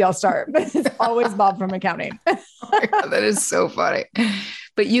now maybe I'll start. But it's always Bob from accounting. Oh my God, that is so funny.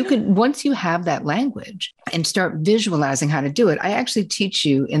 But you can, once you have that language and start visualizing how to do it, I actually teach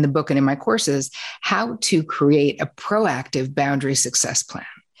you in the book and in my courses how to create a proactive boundary success plan.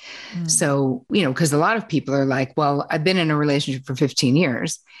 So, because a lot of people are like, well, I've been in a relationship for 15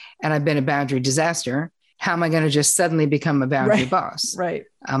 years and I've been a boundary disaster. How am I going to just suddenly become a boundary boss? Right.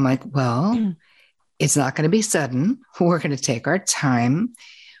 I'm like, well, it's not going to be sudden. We're going to take our time.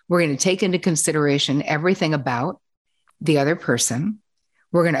 We're going to take into consideration everything about the other person.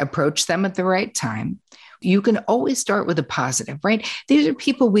 We're going to approach them at the right time. You can always start with a positive, right? These are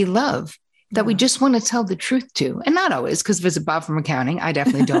people we love that we just want to tell the truth to. And not always, because if it's Bob from accounting, I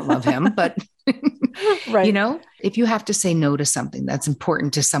definitely don't love him. But, if you have to say no to something that's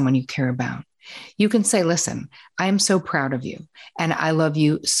important to someone you care about, you can say, listen, I am so proud of you and I love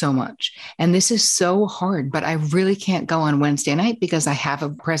you so much. And this is so hard, but I really can't go on Wednesday night because I have a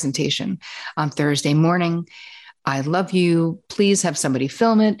presentation on Thursday morning. I love you. Please have somebody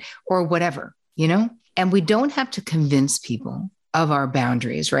film it or whatever, and we don't have to convince people of our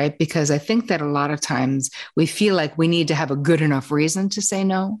boundaries, right? Because I think that a lot of times we feel like we need to have a good enough reason to say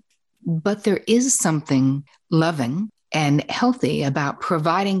no, but there is something loving and healthy about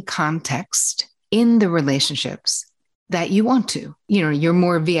providing context in the relationships that you want to, your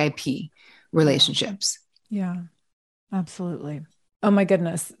more VIP relationships. Yeah, absolutely. Oh my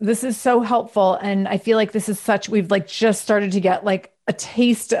goodness. This is so helpful. And I feel like we've just started to get a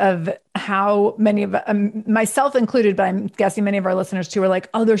taste of how many of myself included, but I'm guessing many of our listeners too are like,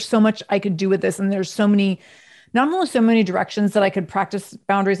 oh, there's so much I could do with this. And there's not only so many directions that I could practice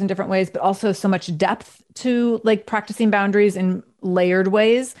boundaries in different ways, but also so much depth to practicing boundaries in layered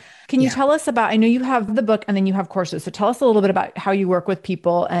ways. Can you tell us about, I know you have the book and then you have courses. So tell us a little bit about how you work with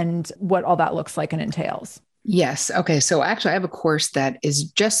people and what all that looks like and entails. Yes. Okay. So actually I have a course that is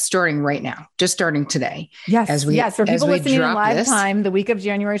just starting right now, just starting today. Yes. For people listening in live time, the week of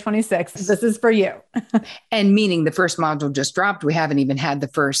January 26th, this is for you. And meaning the first module just dropped. We haven't even had the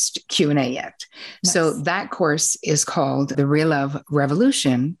first Q&A yet. Nice. So that course is called The Real Love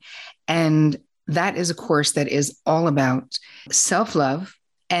Revolution. And that is a course that is all about self-love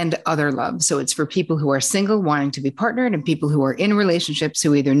and other love. So it's for people who are single wanting to be partnered and people who are in relationships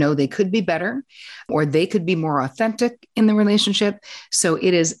who either know they could be better or they could be more authentic in the relationship. So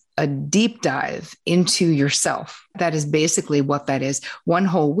it is a deep dive into yourself. That is basically what that is. One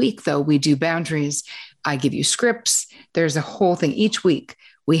whole week, though, we do boundaries. I give you scripts. There's a whole thing each week.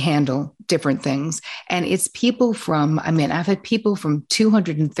 We handle different things. And it's people I've had people from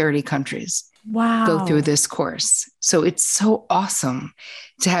 230 countries go through this course. So it's so awesome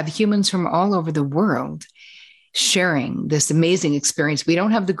to have humans from all over the world sharing this amazing experience. We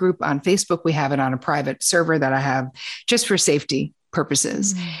don't have the group on Facebook. We have it on a private server that I have just for safety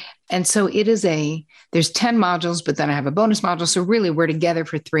purposes. And so there's 10 modules, but then I have a bonus module. So really we're together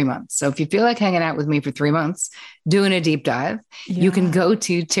for 3 months. So if you feel like hanging out with me for 3 months, doing a deep dive, you can go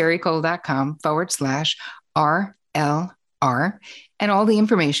to terricole.com/RLR. And all the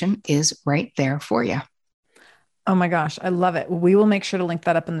information is right there for you. Oh my gosh, I love it. We will make sure to link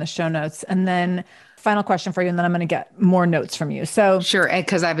that up in the show notes. And then final question for you, and then I'm going to get more notes from you. So sure,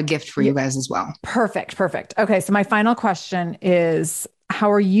 because I have a gift for you guys as well. Perfect. Okay, so my final question is,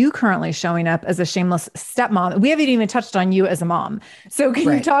 how are you currently showing up as a shameless stepmom? We haven't even touched on you as a mom. So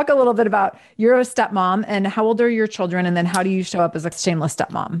can you talk a little bit about you're a stepmom and how old are your children? And then how do you show up as a shameless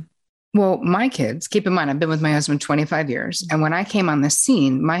stepmom? Well, my kids, keep in mind, I've been with my husband 25 years. And when I came on the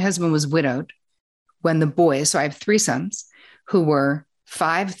scene, my husband was widowed when the boys, so I have 3 sons who were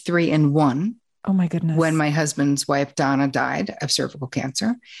 5, 3, and 1. Oh my goodness. When my husband's wife, Donna, died of cervical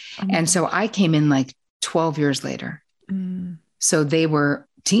cancer. And so I came in 12 years later. So they were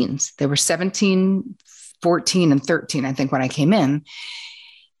teens. They were 17, 14, and 13, I think, when I came in.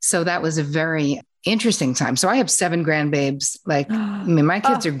 So that was a very interesting time. So I have 7 grandbabes. My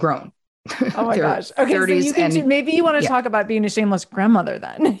kids are grown. Oh my gosh. Okay. So you can maybe you want to talk about being a shameless grandmother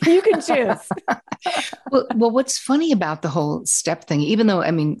then. You can choose. well, what's funny about the whole step thing, even though,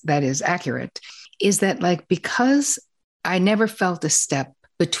 that is accurate, is that because I never felt a step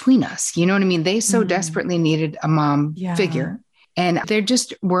between us, you know what I mean? They so desperately needed a mom figure, and they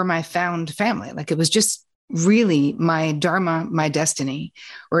just were my found family. It was just really my dharma, my destiny,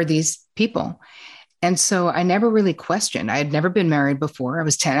 or these people. And so I never really questioned. I had never been married before.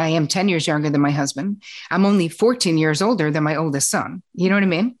 I am 10 years younger than my husband. I'm only 14 years older than my oldest son. You know what I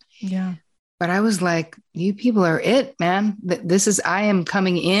mean? Yeah. But I was like, you people are it, man. I am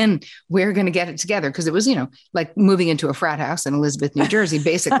coming in. We're going to get it together. Because it was, like moving into a frat house in Elizabeth, New Jersey.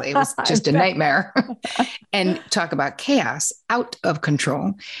 Basically, it was just a nightmare. And talk about chaos, out of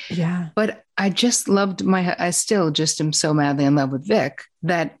control. Yeah. But I just loved I still just am so madly in love with Vic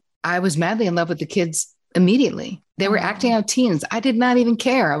that I was madly in love with the kids immediately. They were acting out teens. I did not even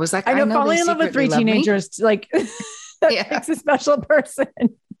care. I was like, I know falling in love with 3 teenagers, like that makes a special person.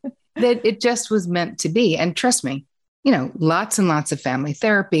 That it just was meant to be. And trust me, lots and lots of family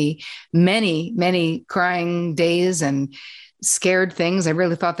therapy, many, many crying days and scared things. I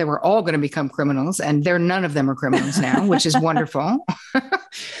really thought they were all going to become criminals, and none of them are criminals now, which is wonderful.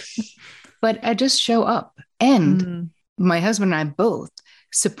 But I just show up, and my husband and I both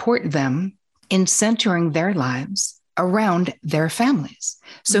support them in centering their lives around their families.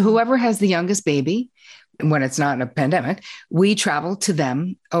 So whoever has the youngest baby, when it's not in a pandemic, we travel to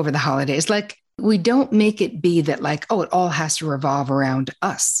them over the holidays. Like, we don't make it be that like, oh, it all has to revolve around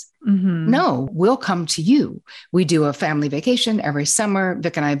us. No, we'll come to you. We do a family vacation every summer.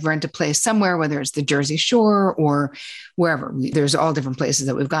 Vic and I rent a place somewhere, whether it's the Jersey Shore or wherever. There's all different places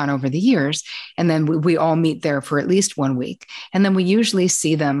that we've gone over the years. And then we all meet there for at least 1 week. And then we usually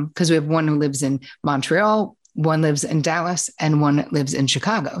see them because we have one who lives in Montreal, one lives in Dallas, and one lives in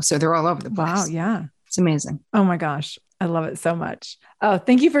Chicago. So they're all over the place. Wow. Yeah. It's amazing. Oh my gosh. I love it so much. Oh,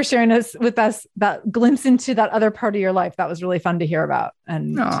 thank you for sharing with us that glimpse into that other part of your life. That was really fun to hear about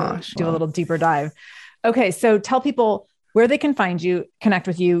and do a little deeper dive. Okay. So tell people where they can find you, connect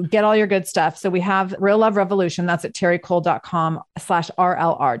with you, get all your good stuff. So we have Real Love Revolution. That's at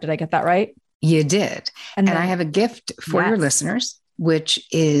terricole.com/RLR. Did I get that right? You did. And I have a gift for your listeners, which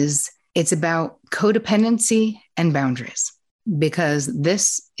is, it's about codependency and boundaries, because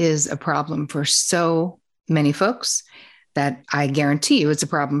this is a problem for so many folks that I guarantee you it's a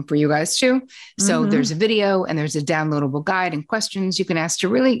problem for you guys too. So there's a video and there's a downloadable guide and questions you can ask to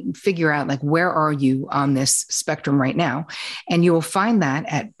really figure out, like, where are you on this spectrum right now? And you will find that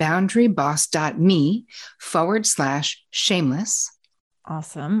at boundaryboss.me/shameless.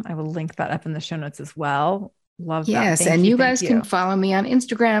 Awesome. I will link that up in the show notes as well. Love that. Yes. And you guys can follow me on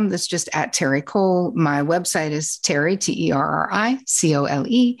Instagram. That's just at Terri Cole. My website is Terri,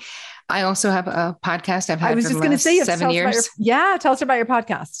 TerriCole. I also have a podcast I've had for the last 7 years. Tell us about your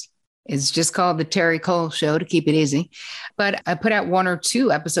podcast. It's just called The Terri Cole Show, to keep it easy. But I put out 1 or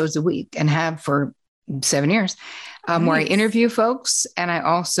 2 episodes a week and have for 7 years, where I interview folks. And I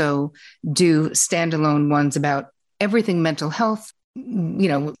also do standalone ones about everything mental health,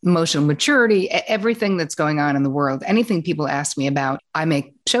 emotional maturity, everything that's going on in the world. Anything people ask me about, I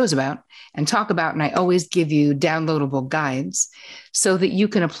make shows about and talk about. And I always give you downloadable guides so that you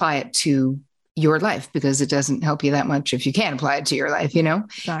can apply it to your life, because it doesn't help you that much if you can't apply it to your life,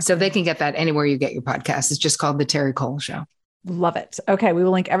 Exactly. So they can get that anywhere you get your podcast. It's just called The Terri Cole Show. Love it. Okay. We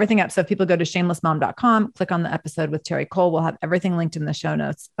will link everything up. So if people go to shamelessmom.com, click on the episode with Terri Cole, we'll have everything linked in the show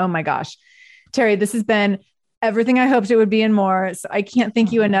notes. Oh my gosh. Terri, this has been everything I hoped it would be and more. So I can't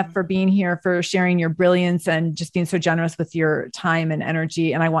thank you enough for being here, for sharing your brilliance and just being so generous with your time and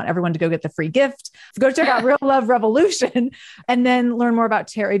energy. And I want everyone to go get the free gift. So go check out Real Love Revolution and then learn more about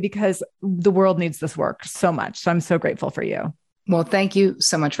Terri, because the world needs this work so much. So I'm so grateful for you. Well, thank you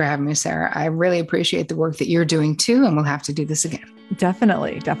so much for having me, Sarah. I really appreciate the work that you're doing too. And we'll have to do this again.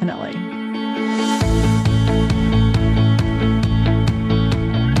 Definitely. Definitely.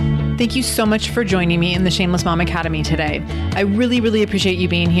 Thank you so much for joining me in the Shameless Mom Academy today. I really, really appreciate you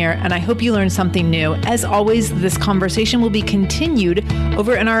being here, and I hope you learned something new. As always, this conversation will be continued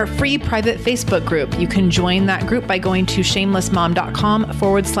over in our free private Facebook group. You can join that group by going to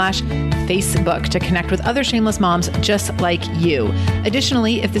shamelessmom.com/Facebook to connect with other shameless moms just like you.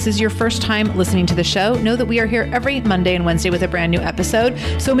 Additionally, if this is your first time listening to the show, know that we are here every Monday and Wednesday with a brand new episode.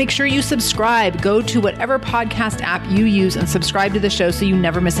 So make sure you subscribe. Go to whatever podcast app you use and subscribe to the show so you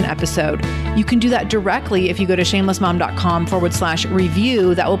never miss an episode. You can do that directly if you go to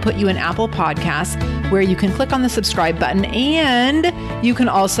shamelessmom.com/review. That will put you in Apple Podcasts, where you can click on the subscribe button and you can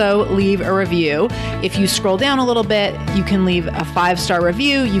also leave a review. If you scroll down a little bit, you can leave a 5-star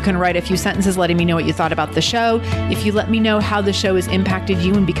review. You can write a few sentences letting me know what you thought about the show. If you let me know how the show has impacted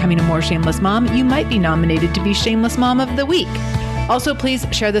you in becoming a more shameless mom, you might be nominated to be Shameless Mom of the Week. Also, please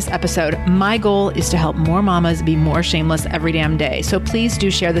share this episode. My goal is to help more mamas be more shameless every damn day. So please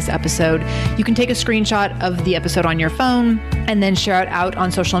do share this episode. You can take a screenshot of the episode on your phone and then share it out on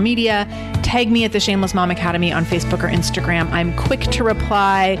social media. Tag me at the Shameless Mom Academy on Facebook or Instagram. I'm quick to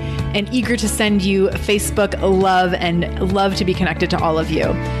reply and eager to send you Facebook love and love to be connected to all of you.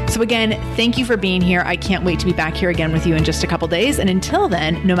 So again, thank you for being here. I can't wait to be back here again with you in just a couple days. And until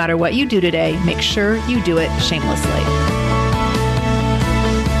then, no matter what you do today, make sure you do it shamelessly.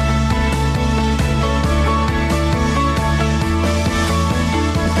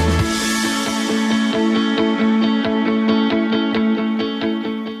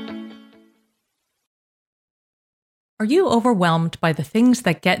 Are you overwhelmed by the things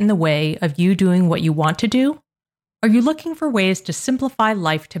that get in the way of you doing what you want to do? Are you looking for ways to simplify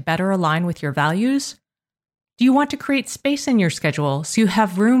life to better align with your values? Do you want to create space in your schedule so you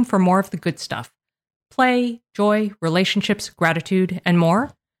have room for more of the good stuff? Play, joy, relationships, gratitude, and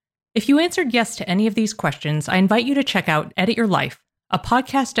more? If you answered yes to any of these questions, I invite you to check out Edit Your Life, a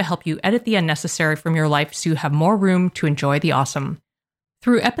podcast to help you edit the unnecessary from your life so you have more room to enjoy the awesome.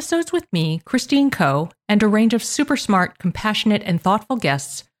 Through episodes with me, Christine Coe, and a range of super smart, compassionate, and thoughtful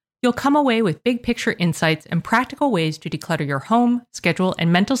guests, you'll come away with big picture insights and practical ways to declutter your home, schedule,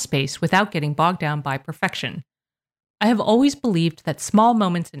 and mental space without getting bogged down by perfection. I have always believed that small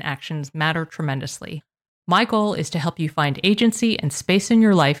moments and actions matter tremendously. My goal is to help you find agency and space in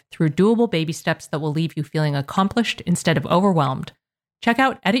your life through doable baby steps that will leave you feeling accomplished instead of overwhelmed. Check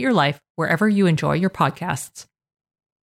out Edit Your Life wherever you enjoy your podcasts.